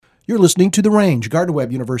You're listening to The Range, Gardner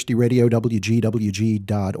Webb University Radio,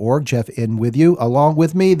 WGWG.org. Jeff in with you. Along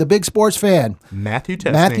with me, the big sports fan. Matthew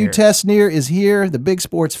Tessnear. Matthew Tessnear is here, the big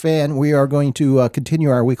sports fan. We are going to continue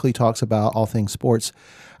our weekly talks about all things sports.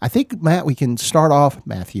 I think, Matt, we can start off,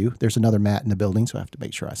 Matthew. There's another Matt in the building, so I have to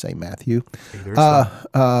make sure I say Matthew.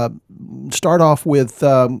 Start off with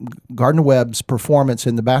Gardner Webb's performance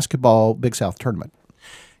in the basketball Big South tournament.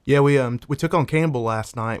 Yeah, we took on Campbell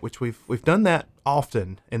last night, which we've done that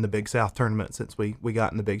often in the Big South tournament since we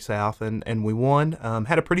got in the Big South, and we won.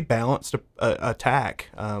 Had a pretty balanced attack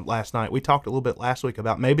last night. We talked a little bit last week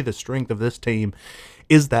about maybe the strength of this team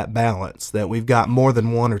is that balance, that we've got more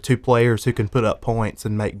than one or two players who can put up points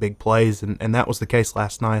and make big plays, and that was the case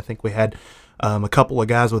last night. I think we had a couple of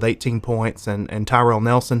guys with 18 points, and Tyrell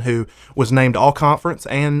Nelson, who was named All-Conference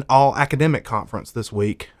and All-Academic Conference this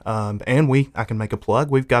week. And I can make a plug,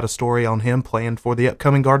 we've got a story on him planned for the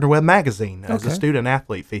upcoming Gardner Webb magazine as a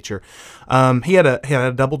student-athlete feature. He had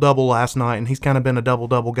a double-double last night, and he's kind of been a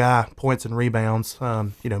double-double guy, points and rebounds,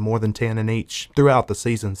 more than 10 in each throughout the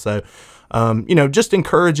season. So, just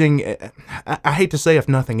encouraging, I hate to say if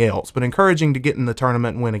nothing else, but encouraging to get in the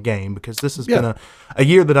tournament and win a game, because this has been a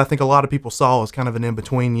year that I think a lot of people saw as kind of an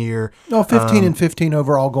in-between year. 15 and 15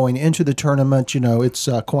 overall going into the tournament. It's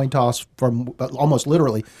a coin toss from almost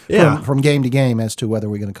literally from game to game as to whether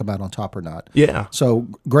we're going to come out on top or not. Yeah. So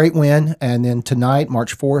great win. And then tonight,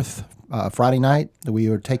 March 4th, Friday night, we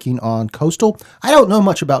are taking on Coastal. I don't know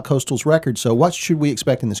much about Coastal's record, so what should we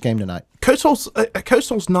expect in this game tonight? Coastal's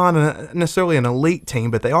not necessarily an elite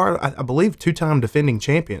team, but they are, I believe, two-time defending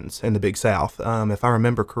champions in the Big South, if I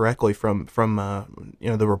remember correctly from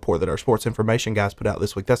the report that our sports information guys put out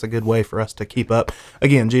this week. That's a good way for us to keep up.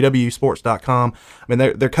 Again, gwsports.com. I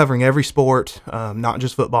mean, they're covering every sport, not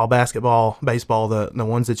just football, basketball, baseball, the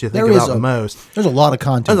ones that you think about the most. There's a lot of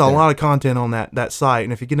content. There's a lot of content on that site,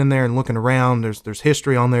 and if you get in there and looking around, there's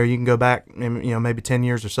history on there. You can go back, maybe 10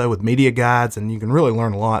 years or so with media guides, and you can really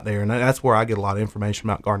learn a lot there. And that's where I get a lot of information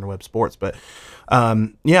about Gardner Webb sports. But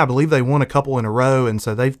I believe they won a couple in a row, and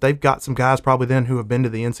so they've got some guys probably then who have been to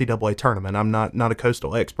the NCAA tournament. I'm not a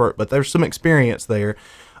Coastal expert, but there's some experience there.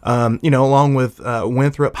 Along with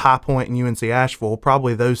Winthrop, High Point, and UNC Asheville,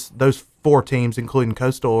 probably those four teams, including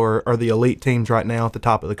Coastal, are the elite teams right now at the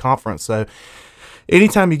top of the conference. So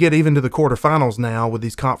anytime you get even to the quarterfinals now with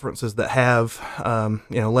these conferences that have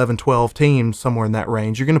 11, 12 teams, somewhere in that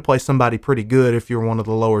range, you're going to play somebody pretty good if you're one of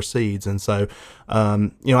the lower seeds. And so,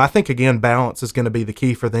 I think, again, balance is going to be the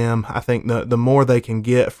key for them. I think the more they can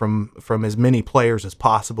get from as many players as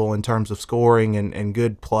possible in terms of scoring and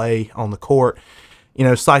good play on the court,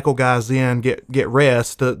 cycle guys in, get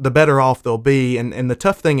rest, the better off they'll be. And the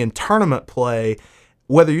tough thing in tournament play,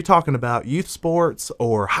 whether you're talking about youth sports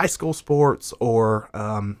or high school sports or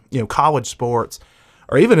college sports,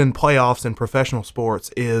 or even in playoffs and professional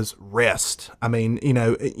sports, is rest. I mean,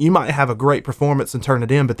 you might have a great performance and turn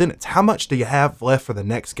it in, but then it's how much do you have left for the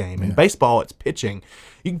next game? In baseball, it's pitching.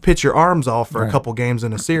 You can pitch your arms off for a couple games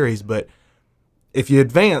in a series, but if you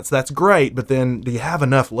advance, that's great, but then do you have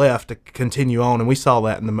enough left to continue on? And we saw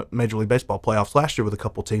that in the Major League Baseball playoffs last year with a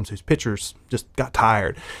couple teams whose pitchers just got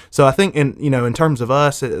tired. So I think in terms of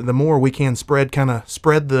us, the more we can spread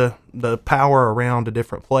the power around to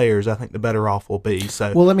different players, I think the better off we'll be.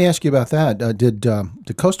 So, well, let me ask you about that.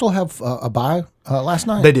 Did Coastal have a bye last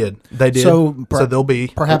night? They did. So they'll be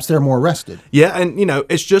perhaps they're more rested. Yeah, and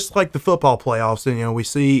it's just like the football playoffs. And we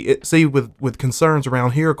see with concerns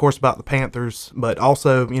around here, of course, about the Panthers, but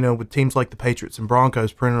also with teams like the Patriots and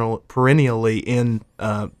Broncos perennially in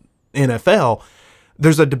NFL.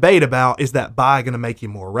 There's a debate about, is that bye going to make you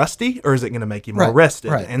more rusty or is it going to make you more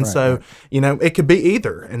rested? It could be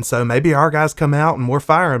either. And so maybe our guys come out and we're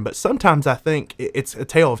firing, but sometimes I think it's a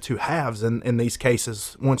tale of two halves in these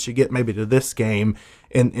cases. Once you get maybe to this game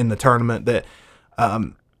in the tournament, that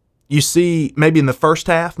you see maybe in the first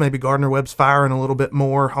half, maybe Gardner Webb's firing a little bit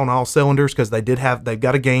more on all cylinders because they've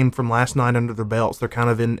got a game from last night under their belts. They're kind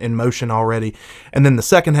of in motion already. And then the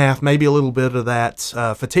second half, maybe a little bit of that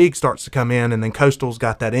fatigue starts to come in, and then Coastal's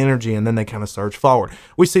got that energy, and then they kind of surge forward.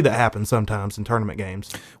 We see that happen sometimes in tournament games.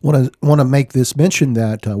 Want to make this mention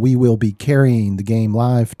that we will be carrying the game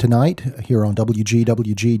live tonight here on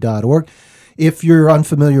WGWG.org. If you're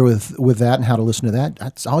unfamiliar with that and how to listen to that,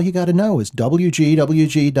 that's all you got to know is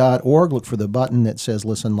WGWG.org. Look for the button that says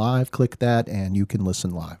Listen Live. Click that, and you can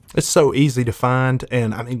listen live. It's so easy to find,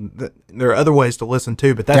 and I mean, there are other ways to listen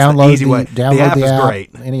too, but that's the easy way. Download the app is great.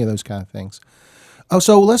 Any of those kind of things. Oh,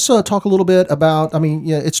 so let's talk a little bit about,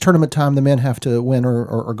 it's tournament time. The men have to win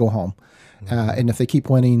or go home. And if they keep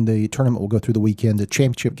winning, the tournament will go through the weekend. The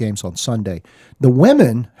championship game's on Sunday. The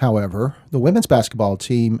women, however, the women's basketball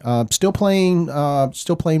team still playing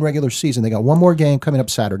regular season. They got one more game coming up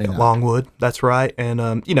Saturday night. Longwood, that's right.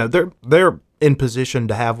 And they're in position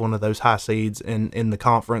to have one of those high seeds in the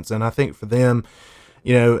conference. And I think for them,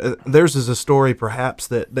 theirs is a story perhaps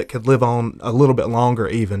that could live on a little bit longer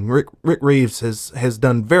even. Rick Reeves has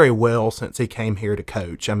done very well since he came here to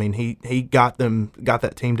coach. I mean, he got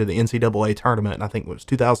that team to the NCAA tournament, and I think it was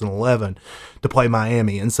 2011, to play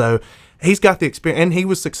Miami. And so he's got the experience, and he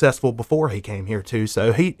was successful before he came here too.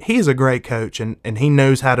 So he's a great coach, and he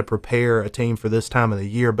knows how to prepare a team for this time of the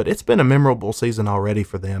year. But it's been a memorable season already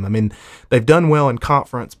for them. I mean, they've done well in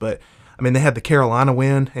conference, but I mean, they had the Carolina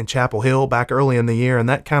win in Chapel Hill back early in the year, and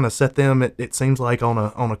that kind of set them, it seems like, on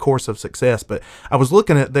a course of success. But I was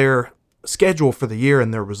looking at their schedule for the year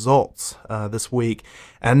and their results this week,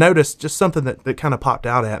 and I noticed just something that kind of popped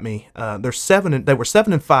out at me. They were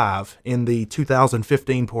 7-5 in the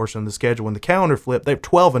 2015 portion of the schedule. When the calendar flipped, they're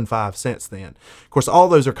 12-5 since then. Of course, all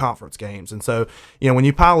those are conference games, and so when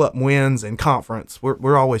you pile up wins in conference,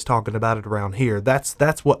 we're always talking about it around here.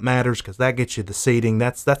 That's what matters, because that gets you the seeding.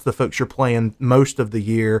 That's the folks you're playing most of the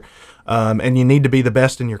year, and you need to be the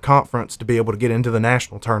best in your conference to be able to get into the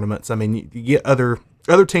national tournaments. I mean, you get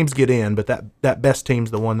other teams get in, but that best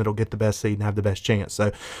team's the one that'll get the best seed and have the best chance.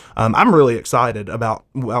 So I'm really excited about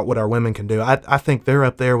what our women can do. I think they're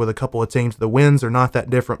up there with a couple of teams. The wins are not that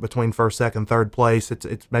different between first, second, third place.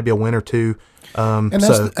 It's maybe a win or two. And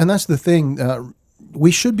that's the thing.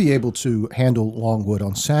 We should be able to handle Longwood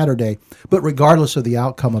on Saturday, but regardless of the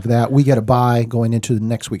outcome of that, we get a bye going into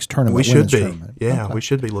next week's tournament. We should be. Tournament. Yeah, okay. We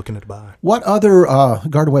should be looking at a bye. What other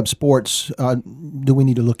Gardner-Webb sports do we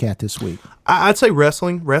need to look at this week? I'd say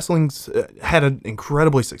wrestling. Wrestling's had an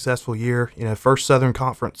incredibly successful year. First Southern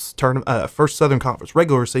Conference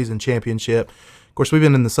regular season championship. Of course, we've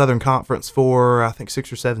been in the Southern Conference for, I think,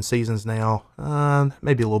 6 or 7 seasons now.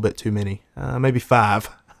 Maybe a little bit too many. Maybe 5.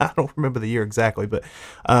 I don't remember the year exactly, but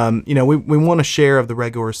we won a share of the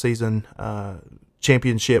regular season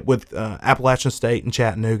championship with Appalachian State and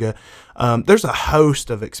Chattanooga. There's a host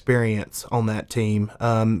of experience on that team.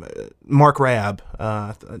 Mark Rabb,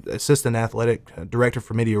 Assistant Athletic Director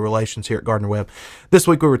for Media Relations here at Gardner-Webb. This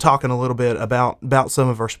week we were talking a little bit about some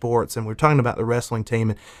of our sports, and we were talking about the wrestling team.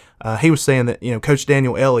 And he was saying that Coach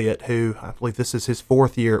Daniel Elliott, who I believe this is his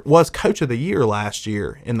 4th year, was Coach of the Year last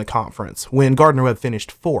year in the conference when Gardner-Webb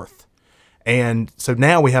finished 4th. And so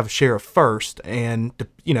now we have a share of first, and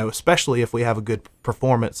especially if we have a good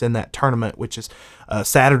performance in that tournament, which is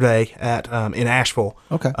Saturday in Asheville.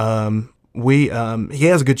 Okay. He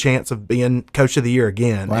has a good chance of being Coach of the Year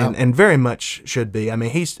again, wow. and very much should be. I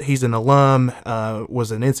mean, he's an alum,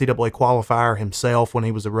 was an NCAA qualifier himself when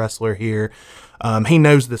he was a wrestler here. He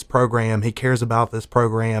knows this program. He cares about this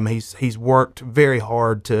program. He's worked very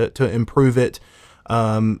hard to improve it.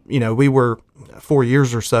 We were 4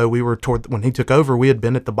 years or so, we were when he took over, we had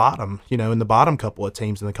been at the bottom, in the bottom couple of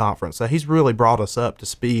teams in the conference. So he's really brought us up to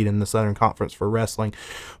speed in the Southern Conference for wrestling.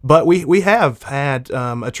 But we have had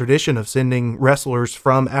a tradition of sending wrestlers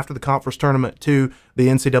from after the conference tournament to the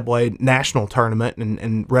NCAA national tournament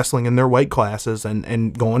and wrestling in their weight classes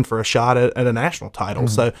and going for a shot at a national title.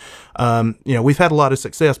 Mm-hmm. So, we've had a lot of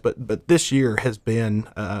success, but this year has been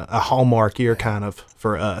a hallmark year kind of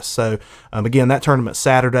for us. So, again, that tournament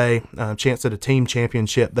Saturday, chance at a team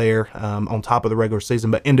championship there on top of the regular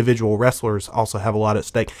season, but individual wrestlers also have a lot at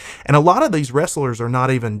stake. And a lot of these wrestlers are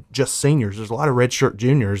not even just seniors. There's a lot of redshirt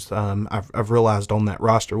juniors I've realized on that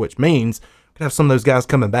roster, which means we could have some of those guys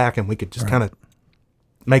coming back and we could just kind of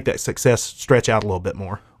make that success stretch out a little bit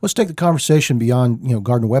more. Let's take the conversation beyond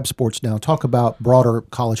Gardner-Webb sports now. Talk about broader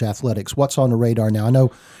college athletics. What's on the radar now? I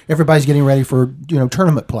know everybody's getting ready for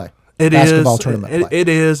tournament play. Basketball tournament play. It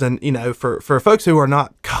is, and for folks who are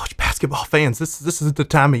not college basketball fans, this is the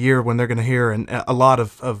time of year when they're going to hear a lot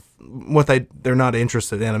of what they're not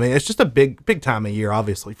interested in. I mean, it's just a big time of year,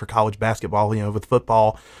 obviously, for college basketball. With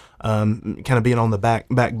football kind of being on the back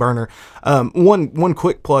burner. One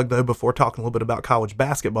quick plug though before talking a little bit about college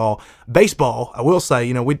basketball. Baseball, I will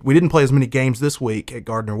say, we didn't play as many games this week at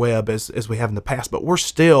Gardner-Webb as we have in the past, but we're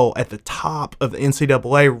still at the top of the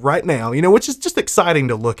NCAA right now, which is just exciting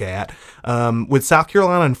to look at. With South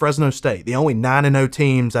Carolina and Fresno State, the only 9-0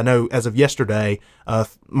 teams I know as of yesterday,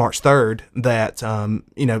 March 3rd, that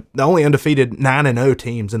the only undefeated 9-0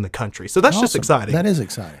 teams in the country. So that's awesome. just exciting. That is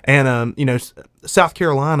exciting. And South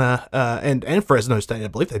Carolina and Fresno State, I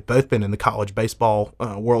believe they've both been in the college baseball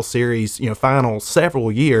World Series, finals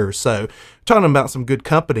several years. So talking about some good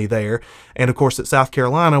company there. And of course, at South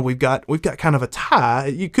Carolina, we've got kind of a tie,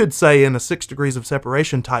 you could say, in a 6 degrees of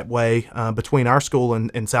separation type way between our school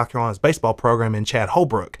and South Carolina's baseball program in Chad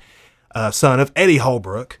Holbrook, son of Eddie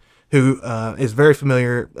Holbrook, who is very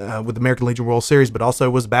familiar with the American Legion World Series, but also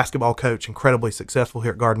was a basketball coach, incredibly successful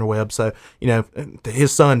here at Gardner-Webb. So,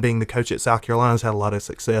 his son being the coach at South Carolina has had a lot of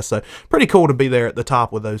success. So, pretty cool to be there at the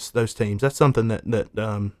top with those teams. That's something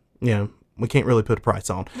that we can't really put a price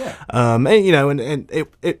on. Yeah. And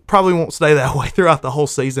it probably won't stay that way throughout the whole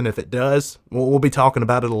season. If it does, we'll be talking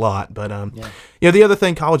about it a lot. But, the other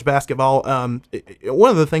thing, college basketball, one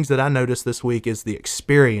of the things that I noticed this week is the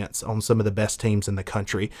experience on some of the best teams in the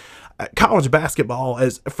country. College basketball,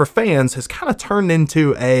 for fans, has kind of turned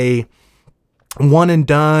into a one and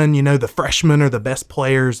done. The freshmen are the best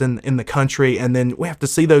players in the country, and then we have to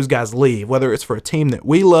see those guys leave, whether it's for a team that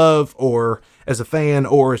we love or as a fan,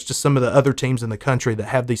 or it's just some of the other teams in the country that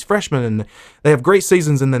have these freshmen and they have great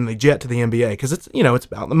seasons and then they jet to the NBA because it's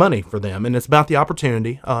about the money for them and it's about the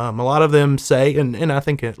opportunity. A lot of them say, and I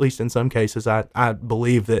think at least in some cases, I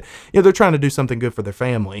believe that they're trying to do something good for their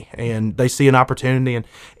family and they see an opportunity, and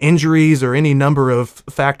injuries or any number of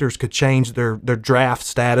factors could change their draft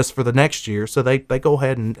status for the next year, so they go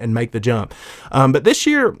ahead and make the jump. But this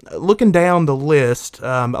year, looking down the list,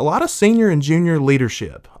 a lot of senior and junior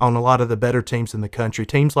leadership on a lot of the better teams in the country.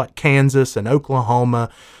 Teams like Kansas and Oklahoma,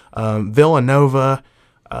 Villanova,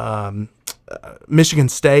 Michigan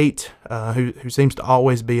State, who seems to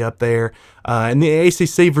always be up there, and the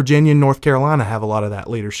ACC, Virginia and North Carolina have a lot of that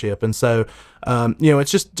leadership. And so,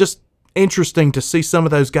 it's just interesting to see some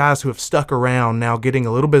of those guys who have stuck around now getting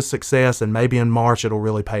a little bit of success, and maybe in March it'll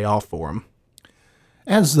really pay off for them.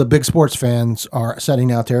 As the big sports fans are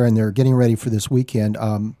sitting out there and they're getting ready for this weekend,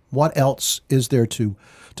 what else is there to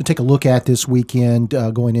take a look at this weekend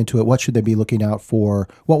going into it? What should they be looking out for?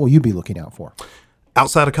 What will you be looking out for?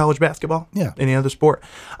 Outside of college basketball? Yeah. Any other sport?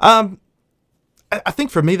 I think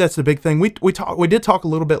for me, that's the big thing. We did talk a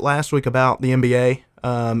little bit last week about the NBA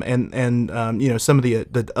and some of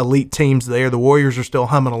the elite teams there. The Warriors are still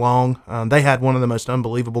humming along. They had one of the most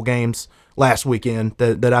unbelievable games last weekend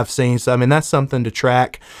that I've seen. So, that's something to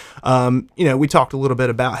track. We talked a little bit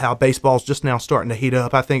about how baseball's just now starting to heat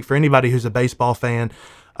up. I think for anybody who's a baseball fan,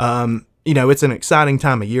 it's an exciting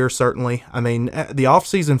time of year, certainly. The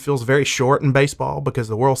offseason feels very short in baseball because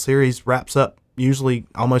the World Series wraps up usually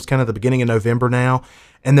almost kind of the beginning of November now.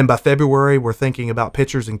 And then by February, we're thinking about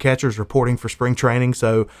pitchers and catchers reporting for spring training.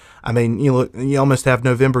 So, you almost have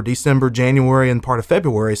November, December, January, and part of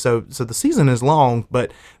February. So the season is long,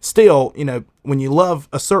 but still, when you love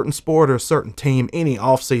a certain sport or a certain team, any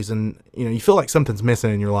off season, you feel like something's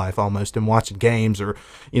missing in your life almost in watching games or,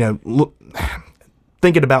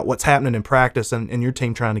 thinking about what's happening in practice and your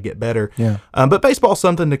team trying to get better. Yeah. But baseball's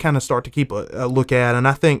something to kind of start to keep a look at. And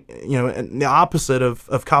I think, the opposite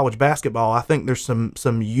of college basketball, I think there's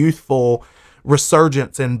some youthful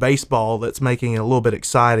resurgence in baseball that's making it a little bit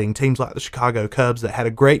exciting. Teams like the Chicago Cubs that had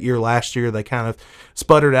a great year last year, they kind of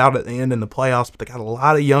sputtered out at the end in the playoffs, but they got a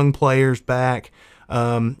lot of young players back.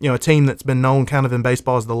 A team that's been known kind of in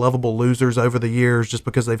baseball as the lovable losers over the years just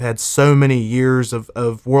because they've had so many years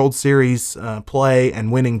of World Series play and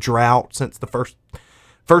winning drought since the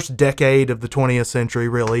first decade of the 20th century,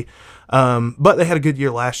 really. But they had a good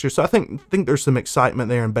year last year, so I think there's some excitement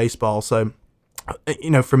there in baseball. So,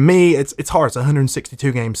 for me, it's hard. It's a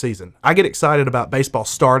 162-game season. I get excited about baseball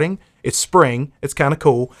starting. It's spring. It's kind of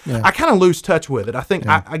cool. Yeah. I kind of lose touch with it. I think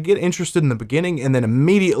I get interested in the beginning, and then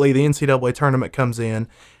immediately the NCAA tournament comes in.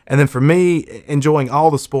 And then for me, enjoying all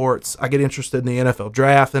the sports, I get interested in the NFL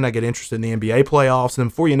draft, then I get interested in the NBA playoffs, and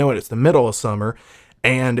before you know it, it's the middle of summer,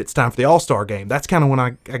 and it's time for the All-Star game. That's kind of when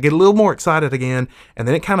I get a little more excited again, and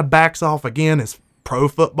then it kind of backs off again as pro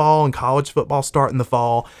football and college football start in the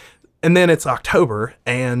fall. And then it's October,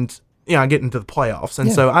 and I get into the playoffs.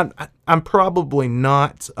 And so I'm probably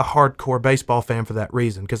not a hardcore baseball fan for that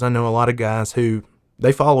reason, because I know a lot of guys who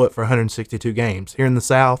they follow it for 162 games. Here in the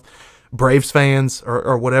South, Braves fans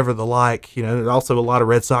or whatever the like, there's also a lot of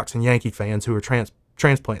Red Sox and Yankee fans who are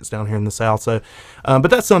transplants down here in the South. So, but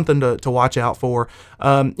that's something to watch out for.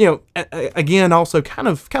 Again, also kind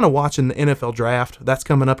of watching the NFL draft. That's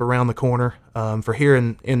coming up around the corner. For here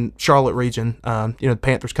in Charlotte region, the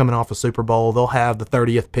Panthers coming off a Super Bowl, they'll have the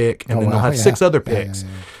 30th pick, and then they'll have 6 other picks. Yeah.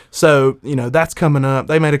 So, that's coming up.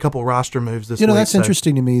 They made a couple of roster moves this week. That's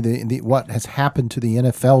interesting to me, the what has happened to the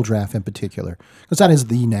NFL draft in particular, because that is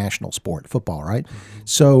the national sport, football, right? Mm-hmm.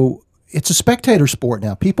 So, it's a spectator sport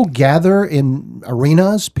now. People gather in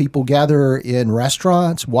arenas, people gather in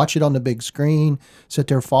restaurants, watch it on the big screen, sit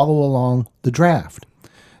there, follow along the draft.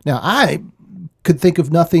 Now, I could think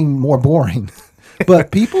of nothing more boring,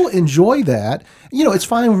 but people enjoy that. You know, it's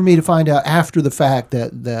fine for me to find out after the fact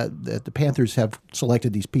that the Panthers have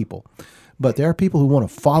selected these people. But there are people who want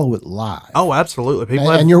to follow it live. Oh, absolutely.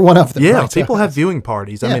 And you're one of them. Yeah, right? people have viewing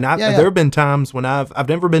parties. I mean, there have been times when I've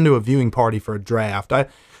never been to a viewing party for a draft.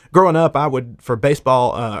 Growing up, I would, for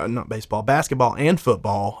basketball and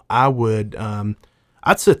football,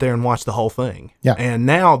 I'd sit there and watch the whole thing. Yeah. And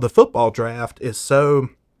now the football draft is so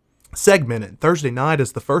segmented. Thursday night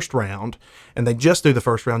is the first round, and they just do the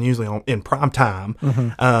first round usually in prime time.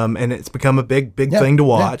 And it's become a big thing to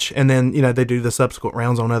watch. And then, they do the subsequent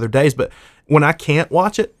rounds on other days. But when I can't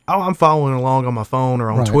watch it, I'm following along on my phone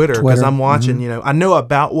or on Twitter because I'm watching, I know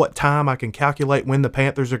about what time I can calculate when the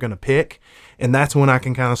Panthers are going to pick. And that's when I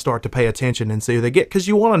can kind of start to pay attention and see who they get. Because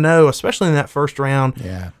you want to know, especially in that first round.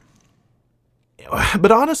 Yeah.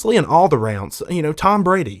 But honestly, in all the rounds, Tom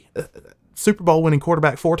Brady, Super Bowl winning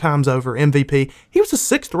quarterback 4 times over, MVP. He was a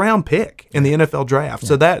 6th round pick in the NFL draft. Yeah.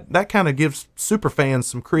 So that kind of gives super fans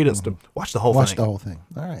some credence to watch the whole thing. Watch the whole thing.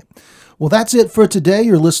 All right. Well, that's it for today.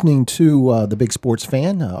 You're listening to The Big Sports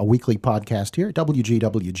Fan, a weekly podcast here at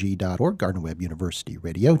WGWG.org, Gardner Webb University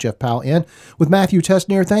Radio. Jeff Powell in with Matthew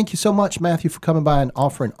Tessnear. Thank you so much, Matthew, for coming by and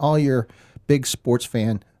offering all your Big Sports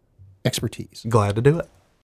Fan expertise. Glad to do it.